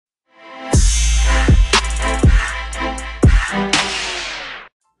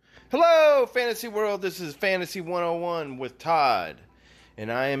Hello, Fantasy World. This is Fantasy 101 with Todd,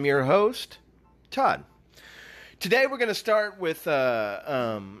 and I am your host, Todd. Today we're going to start with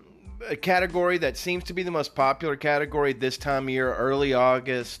a category that seems to be the most popular category this time of year, early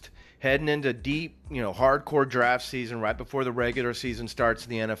August, heading into deep, hardcore draft season right before the regular season starts in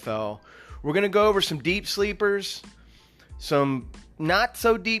the NFL. We're going to go over some deep sleepers, some not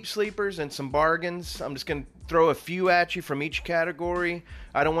so deep sleepers, and some bargains. I'm just going to throw a few at you from each category.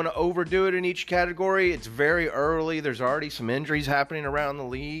 I don't want to overdo it in each category. It's very early. There's already some injuries happening around the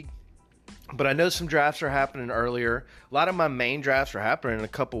league. But I know some drafts are happening earlier. A lot of my main drafts are happening in a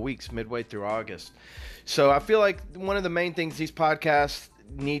couple weeks, midway through August. So I feel like one of the main things these podcasts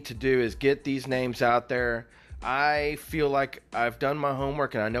need to do is get these names out there. I feel like I've done my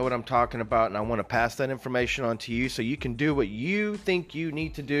homework and I know what I'm talking about, and I want to pass that information on to you so you can do what you think you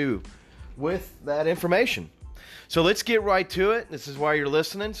need to do with that information. So let's get right to it. This is why you're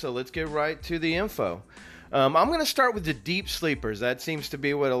listening, so let's get right to the info. I'm going to start with the deep sleepers. That seems to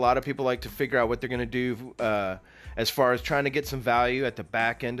be what a lot of people like to figure out what they're going to do as far as trying to get some value at the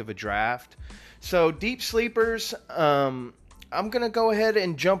back end of a draft. So deep sleepers, I'm going to go ahead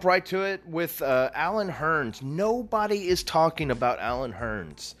and jump right to it with Allen Hurns. Nobody is talking about Allen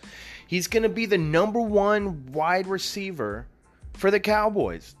Hurns. He's going to be the number one wide receiver for the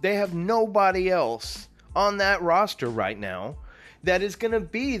Cowboys. They have nobody else on that roster right now that is going to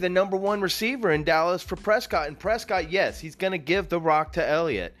be the number one receiver in Dallas for Prescott. And Prescott, yes, he's going to give the rock to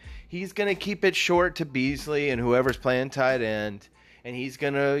Elliott. He's going to keep it short to Beasley and whoever's playing tight end. And he's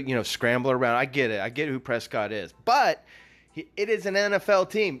going to, scramble around. I get it. I get who Prescott is. But it is an NFL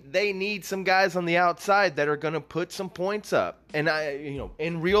team. They need some guys on the outside that are going to put some points up. And,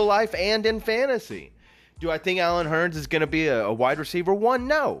 in real life and in fantasy. Do I think Allen Hurns is going to be a wide receiver one?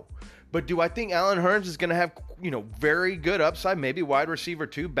 No. But do I think Allen Hurns is going to have, very good upside? Maybe wide receiver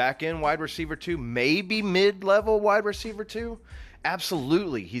two, back end wide receiver two, maybe mid-level wide receiver two?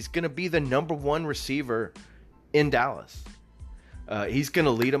 Absolutely. He's going to be the number one receiver in Dallas. He's going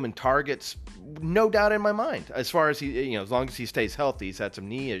to lead them in targets, no doubt in my mind. As far as as long as he stays healthy, he's had some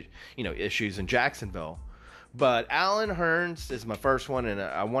knee, issues in Jacksonville. But Allen Hurns is my first one, and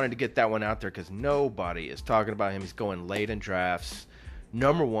I wanted to get that one out there because nobody is talking about him. He's going late in drafts.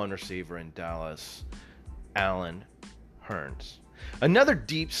 Number one receiver in Dallas, Allen Hurns. Another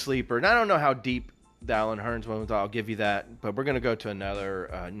deep sleeper, and I don't know how deep the Allen Hurns one was, I'll give you that, but we're going to go to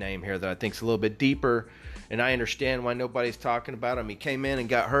another name here that I think is a little bit deeper, and I understand why nobody's talking about him. He came in and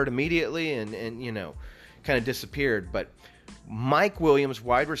got hurt immediately and kind of disappeared, but Mike Williams,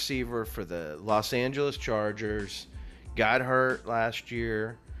 wide receiver for the Los Angeles Chargers, got hurt last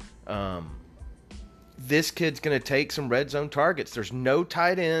year. This kid's going to take some red zone targets. There's no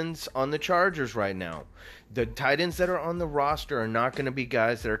tight ends on the Chargers right now. The tight ends that are on the roster are not going to be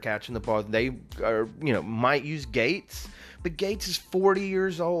guys that are catching the ball. They are, might use Gates, but Gates is 40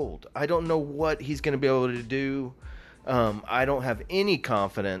 years old. I don't know what he's going to be able to do. I don't have any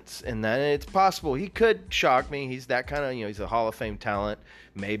confidence in that. And it's possible he could shock me. He's that kind of, he's a Hall of Fame talent.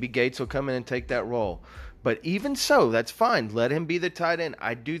 Maybe Gates will come in and take that role. But even so, that's fine. Let him be the tight end.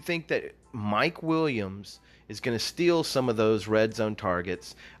 I do think that Mike Williams is going to steal some of those red zone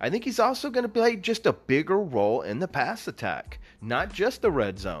targets. I think he's also going to play just a bigger role in the pass attack, not just the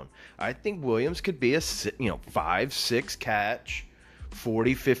red zone. I think Williams could be a 5-6 catch,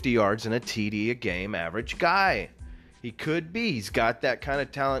 40, 50 yards and a TD a game average guy. He could be. He's got that kind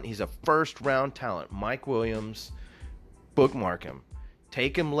of talent. He's a first-round talent. Mike Williams, bookmark him.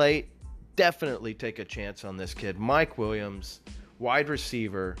 Take him late. Definitely take a chance on this kid. Mike Williams, wide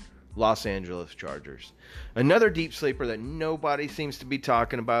receiver, Los Angeles Chargers. Another deep sleeper that nobody seems to be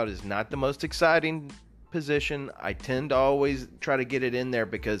talking about, is not the most exciting position. I tend to always try to get it in there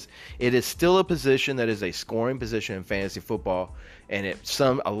because it is still a position that is a scoring position in fantasy football, and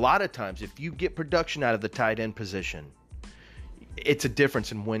a lot of times if you get production out of the tight end position, it's a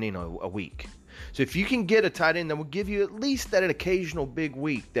difference in winning a week. So if you can get a tight end that will give you at least that occasional big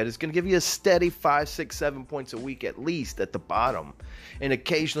week, that is going to give you a steady 5, 6, 7 points a week at least at the bottom, and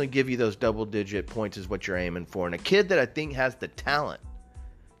occasionally give you those double-digit points is what you're aiming for. And a kid that I think has the talent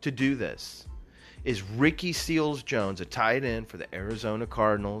to do this is Ricky Seals-Jones, a tight end for the Arizona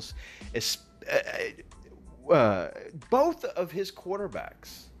Cardinals. Both of his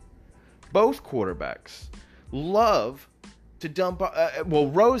quarterbacks, love to dump.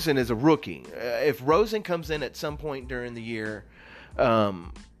 Rosen is a rookie. If Rosen comes in at some point during the year,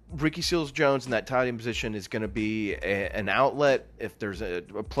 Ricky Seals-Jones in that tight end position is going to be an outlet. If there's a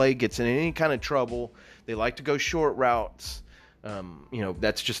play gets in any kind of trouble, they like to go short routes.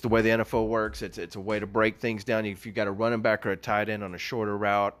 That's just the way the NFL works. It's a way to break things down. If you've got a running back or a tight end on a shorter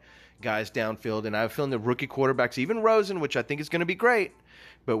route, guys downfield. And I have a feeling the rookie quarterbacks, even Rosen, which I think is going to be great,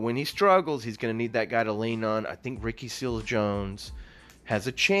 but when he struggles, he's going to need that guy to lean on. I think Ricky Seals-Jones has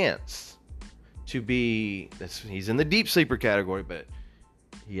a chance to be, he's in the deep sleeper category, but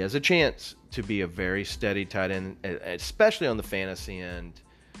he has a chance to be a very steady tight end, especially on the fantasy end.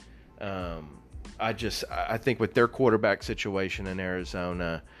 I think with their quarterback situation in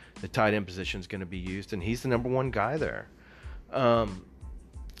Arizona, the tight end position is going to be used, and he's the number one guy there. The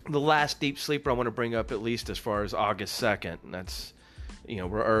last deep sleeper I want to bring up, at least as far as August 2nd, and that's,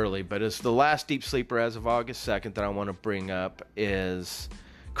 we're early, but it's the last deep sleeper as of August 2nd that I want to bring up is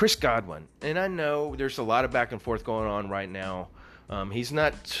Chris Godwin. And I know there's a lot of back and forth going on right now. He's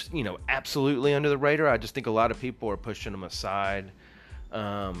not, absolutely under the radar. I just think a lot of people are pushing him aside.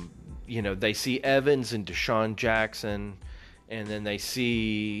 They see Evans and Deshaun Jackson, and then they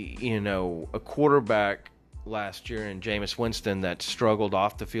see, a quarterback last year in Jameis Winston that struggled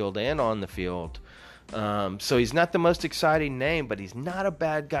off the field and on the field. So he's not the most exciting name, but he's not a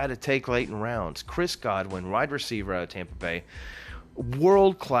bad guy to take late in rounds. Chris Godwin, wide receiver out of Tampa Bay,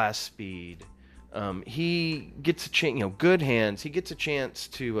 world-class speed. He gets a chance, good hands. He gets a chance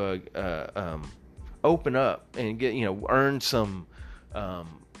to open up and get, earn some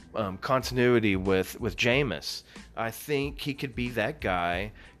continuity with Jameis. I think he could be that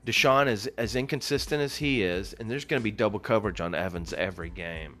guy. Deshaun is as inconsistent as he is, and there's going to be double coverage on Evans every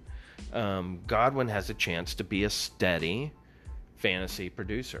game. Godwin has a chance to be a steady fantasy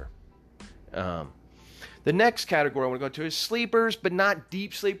producer. The next category I want to go to is sleepers, but not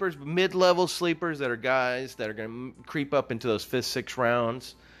deep sleepers, but mid-level sleepers that are guys that are going to creep up into those 5th, 6th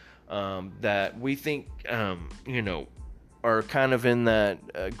rounds that we think, are kind of in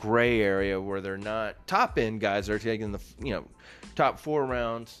that gray area where they're not top-end guys that are taking the, top 4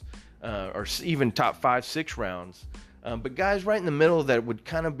 rounds or even top 5, 6 rounds. But guys right in the middle that would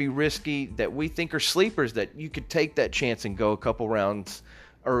kind of be risky that we think are sleepers that you could take that chance and go a couple rounds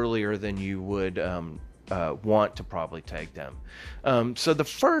earlier than you would want to probably take them. So the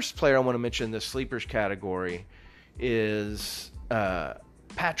first player I want to mention in the sleepers category is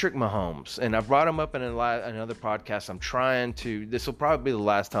Patrick Mahomes. And I brought him up in another podcast. I'm trying to, this will probably be the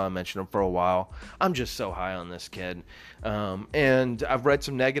last time I mention him for a while. I'm just so high on this kid. And I've read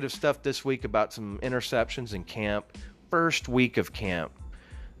some negative stuff this week about some interceptions in camp. First week of camp.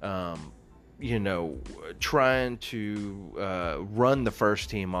 Trying to run the first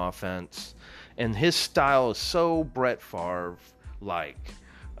team offense. And his style is so Brett Favre-like.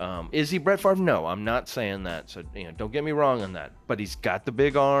 Is he Brett Favre? No, I'm not saying that. So, don't get me wrong on that. But he's got the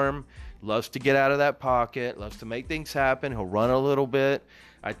big arm, loves to get out of that pocket, loves to make things happen. He'll run a little bit.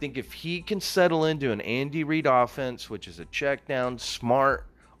 I think if he can settle into an Andy Reid offense, which is a check down, smart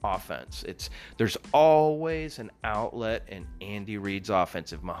offense, there's always an outlet in Andy Reid's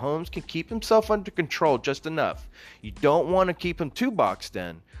offense. If Mahomes can keep himself under control just enough, you don't want to keep him too boxed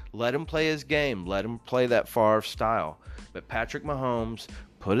in. Let him play his game. Let him play that Favre style. But Patrick Mahomes,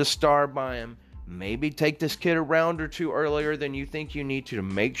 put a star by him. Maybe take this kid a round or two earlier than you think you need to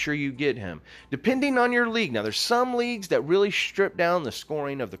make sure you get him. Depending on your league. Now, there's some leagues that really strip down the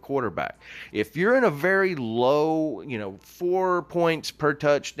scoring of the quarterback. If you're in a very low, 4 points per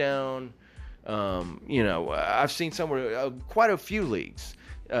touchdown, I've seen somewhere, quite a few leagues.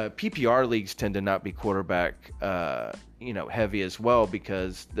 PPR leagues tend to not be quarterback, heavy as well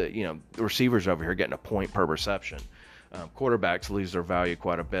because the receivers over here are getting a point per reception. Quarterbacks lose their value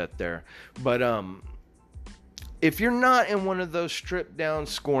quite a bit there. But if you're not in one of those stripped down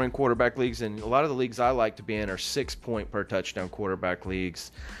scoring quarterback leagues, and a lot of the leagues I like to be in are 6 point per touchdown quarterback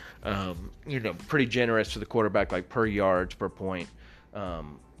leagues, pretty generous to the quarterback, like per yards, per point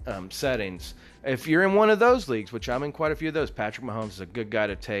settings. If you're in one of those leagues, which I'm in quite a few of those, Patrick Mahomes is a good guy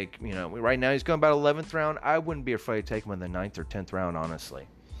to take. Right now he's going about 11th round. I wouldn't be afraid to take him in the 9th or 10th round, honestly.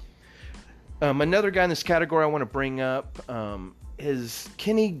 Another guy in this category I want to bring up is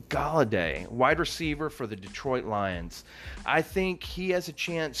Kenny Golladay, wide receiver for the Detroit Lions. I think he has a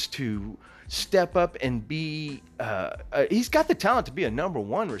chance to step up and be he's got the talent to be a number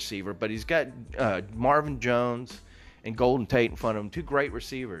 1 receiver, but he's got Marvin Jones and Golden Tate in front of him, 2 great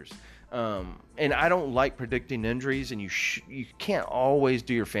receivers. And I don't like predicting injuries, and you can't always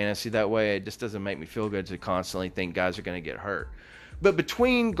do your fantasy that way. It just doesn't make me feel good to constantly think guys are going to get hurt. But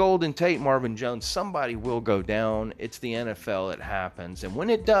between Golden Tate and Marvin Jones, somebody will go down. It's the NFL. It happens. And when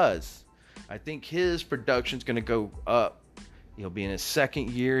it does, I think his production's going to go up. He'll be in his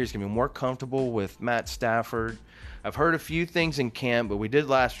 2nd year. He's going to be more comfortable with Matt Stafford. I've heard a few things in camp, but we did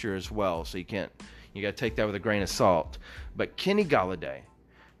last year as well, so you got to take that with a grain of salt. But Kenny Golladay,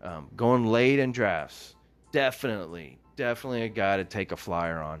 going late in drafts, definitely a guy to take a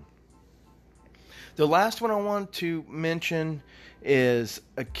flyer on. The last one I want to mention is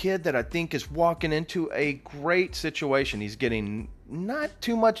a kid that I think is walking into a great situation. He's getting not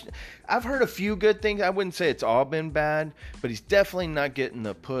too much. I've heard a few good things. I wouldn't say it's all been bad, but he's definitely not getting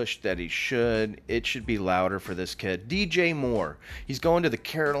the push that he should. It should be louder for this kid. DJ Moore. He's going to the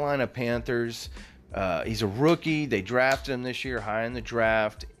Carolina Panthers. He's a rookie. They drafted him this year high in the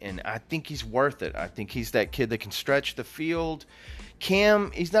draft, and I think he's worth it. I think he's that kid that can stretch the field. Cam,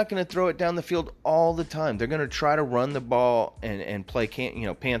 he's not going to throw it down the field all the time. They're going to try to run the ball and play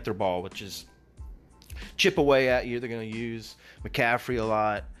Panther ball, which is chip away at you. They're going to use McCaffrey a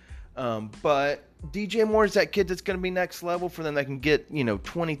lot. But DJ Moore is that kid that's going to be next level for them that can get, 20,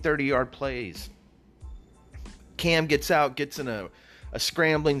 30-yard plays. Cam gets out, gets in a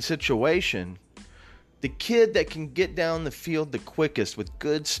scrambling situation. The kid that can get down the field the quickest with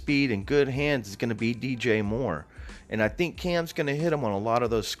good speed and good hands is going to be DJ Moore. And I think Cam's going to hit him on a lot of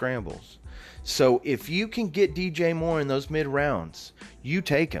those scrambles. So if you can get DJ Moore in those mid rounds, you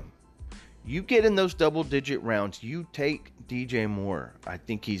take him. You get in those double-digit rounds, you take DJ Moore. I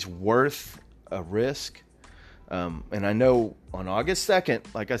think he's worth a risk. And I know on August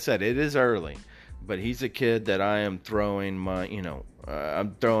 2nd, like I said, it is early. But he's a kid that I am throwing my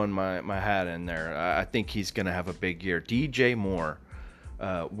hat in there. I think he's going to have a big year. DJ Moore,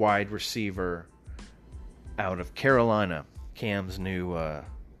 wide receiver out of Carolina, Cam's new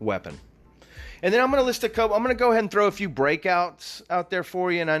weapon. And then I'm going to list a couple. I'm going to go ahead and throw a few breakouts out there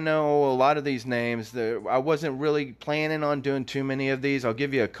for you. And I know a lot of these names, I wasn't really planning on doing too many of these. I'll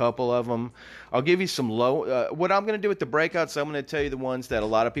give you a couple of them. I'll give you some low. What I'm going to do with the breakouts, I'm going to tell you the ones that a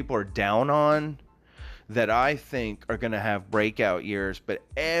lot of people are down on that I think are going to have breakout years. But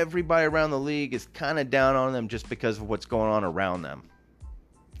everybody around the league is kind of down on them just because of what's going on around them.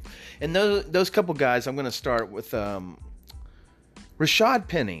 And those couple guys, I'm going to start with Rashad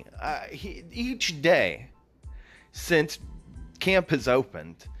Penny. Each day since camp has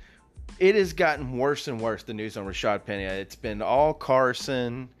opened, it has gotten worse and worse, the news on Rashad Penny. It's been all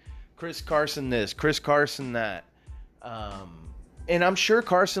Carson, Chris Carson this, Chris Carson that. And I'm sure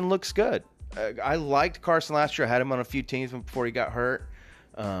Carson looks good. I liked Carson last year. I had him on a few teams before he got hurt.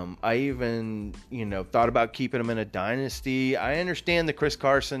 I even, thought about keeping him in a dynasty. I understand the Chris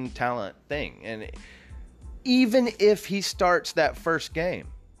Carson talent thing. And even if he starts that first game,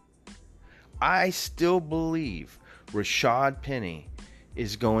 I still believe Rashad Penny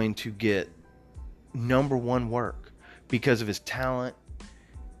is going to get number one work because of his talent.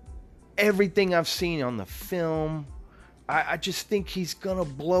 Everything I've seen on the film, I just think he's going to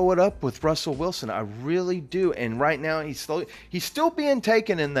blow it up with Russell Wilson. I really do. And right now he's still being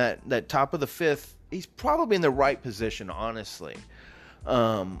taken in that top of the fifth. He's probably in the right position, honestly.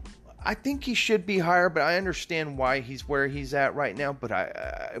 I think he should be higher, but I understand why he's where he's at right now.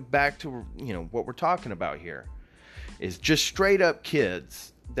 But back to what we're talking about here is just straight up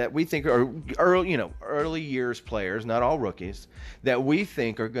kids that we think are early years players, not all rookies, that we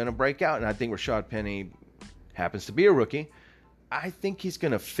think are going to break out. And I think Rashad Penny happens to be a rookie. I think he's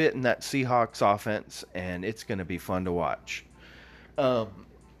going to fit in that Seahawks offense, and it's going to be fun to watch.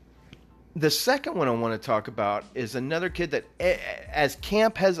 The second one I want to talk about is another kid that, as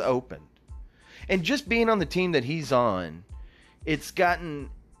camp has opened, and just being on the team that he's on, it's gotten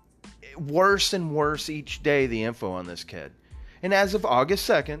worse and worse each day, the info on this kid. And as of August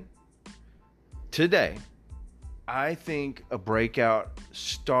 2nd, today, I think a breakout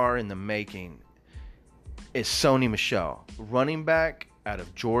star in the making is Sony Michel, running back out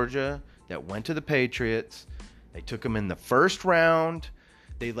of Georgia that went to the Patriots. They took him in the first round.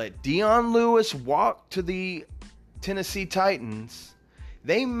 They let Dion Lewis walk to the Tennessee Titans.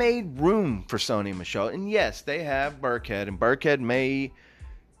 They made room for Sony Michel. And yes, they have Burkhead, and Burkhead may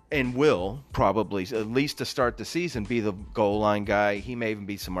and will probably, at least to start the season, be the goal line guy. He may even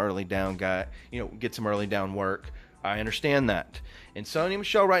be some early down guy, get some early down work. I understand that. And Sony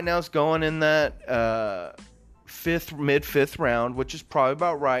Michel right now is going in that mid-fifth round, which is probably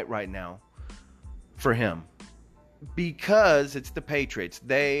about right now for him. Because it's the Patriots.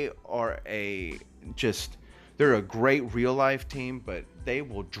 They are they're a great real-life team, but they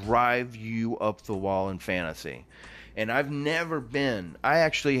will drive you up the wall in fantasy. And I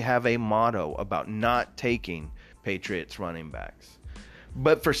actually have a motto about not taking Patriots running backs.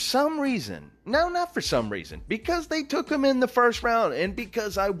 But for some reason, no, not for some reason, because they took him in the first round and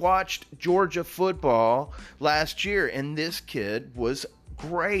because I watched Georgia football last year and this kid was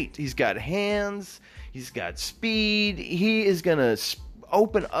great. He's got hands, he's got speed, he is going to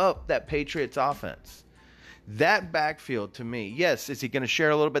open up that Patriots offense. That backfield to me, yes, is he going to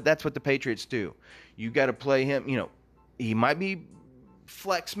share a little bit? That's what the Patriots do. You got to play him, he might be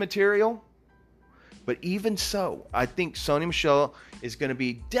flex material, But even so, I think Sony Michel is going to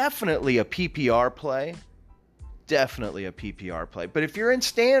be definitely a PPR play. Definitely a PPR play. But if you're in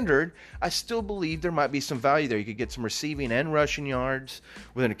standard, I still believe there might be some value there. You could get some receiving and rushing yards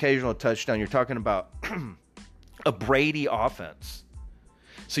with an occasional touchdown. You're talking about a Brady offense.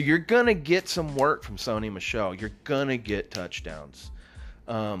 So you're going to get some work from Sony Michel. You're going to get touchdowns.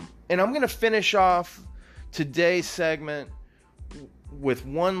 And I'm going to finish off today's segment with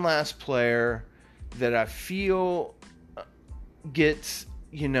one last player that I feel gets,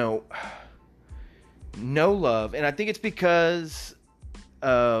 no love. And I think it's because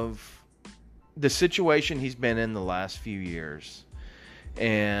of the situation he's been in the last few years.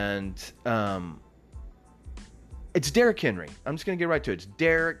 And it's Derrick Henry. I'm just going to get right to it. It's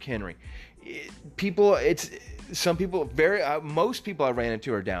Derrick Henry. Most people I ran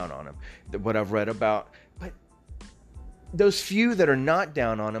into are down on him, what I've read about. But those few that are not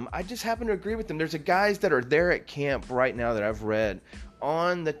down on him, I just happen to agree with them. There's guys that are there at camp right now that I've read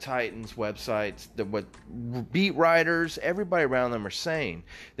on the Titans websites, what beat writers, everybody around them are saying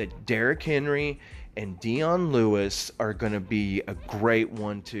that Derrick Henry and Dion Lewis are going to be a great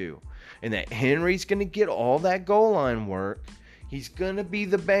 1-2. And that Henry's going to get all that goal line work. He's going to be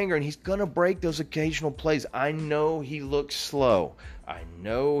the banger, and he's going to break those occasional plays. I know he looks slow. I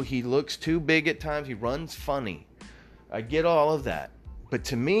know he looks too big at times. He runs funny. I get all of that. But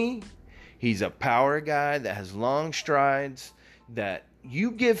to me, he's a power guy that has long strides, that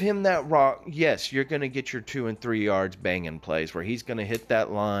you give him that rock, yes, you're going to get your 2 and 3 yards banging plays where he's going to hit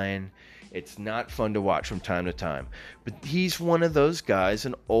that line. It's not fun to watch from time to time. But he's one of those guys,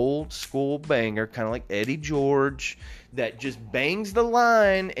 an old school banger, kind of like Eddie George, that just bangs the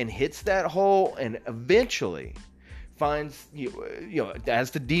line and hits that hole and eventually finds,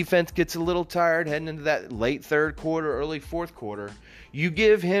 as the defense gets a little tired heading into that late third quarter, early fourth quarter, you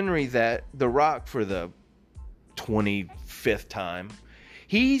give Henry the rock for the 25th time.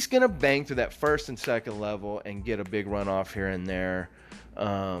 He's going to bang through that first and second level and get a big run off here and there.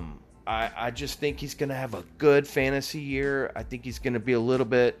 I just think he's going to have a good fantasy year. I think he's going to be a little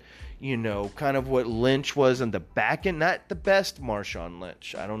bit, kind of what Lynch was on the back end. Not the best Marshawn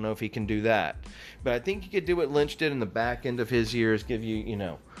Lynch. I don't know if he can do that. But I think he could do what Lynch did in the back end of his years, give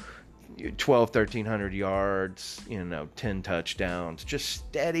you, 1,300 yards, 10 touchdowns, just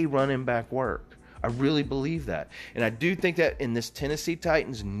steady running back work. I really believe that. And I do think that in this Tennessee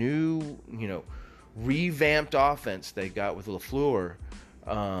Titans new, revamped offense they got with LaFleur,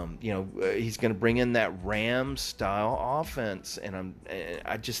 he's going to bring in that Rams style offense, and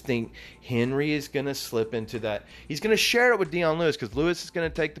I just think Henry is going to slip into that. He's going to share it with Dion Lewis because Lewis is going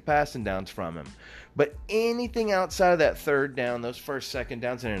to take the passing downs from him. But anything outside of that third down, those first, second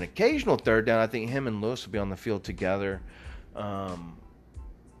downs, and an occasional third down, I think him and Lewis will be on the field together.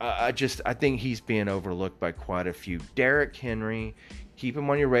 I think he's being overlooked by quite a few. Derrick Henry, keep him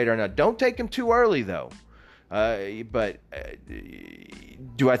on your radar. Now, don't take him too early, though. But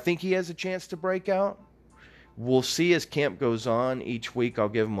do I think he has a chance to break out? We'll see as camp goes on. Each week I'll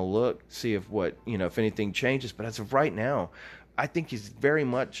give him a look, see if anything changes. But as of right now, I think he's very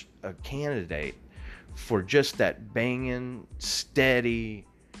much a candidate for just that banging, steady,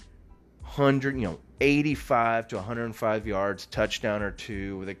 85 to 105 yards, touchdown or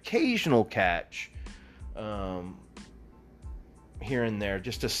two, with occasional catch here and there.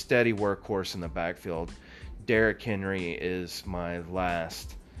 Just a steady workhorse in the backfield. Derrick Henry is my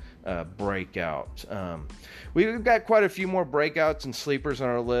last breakout. We've got quite a few more breakouts and sleepers on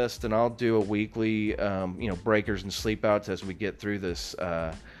our list, and I'll do a weekly, breakers and sleepouts as we get through this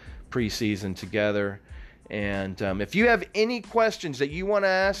preseason together. And if you have any questions that you want to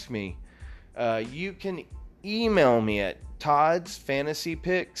ask me, you can email me at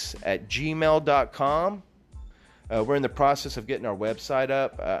toddsfantasypicks@gmail.com. We're in the process of getting our website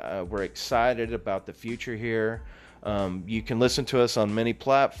up. We're excited about the future here. You can listen to us on many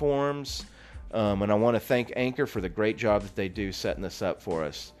platforms. And I want to thank Anchor for the great job that they do setting this up for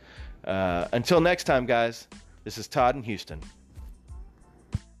us. Until next time, guys, this is Todd in Houston.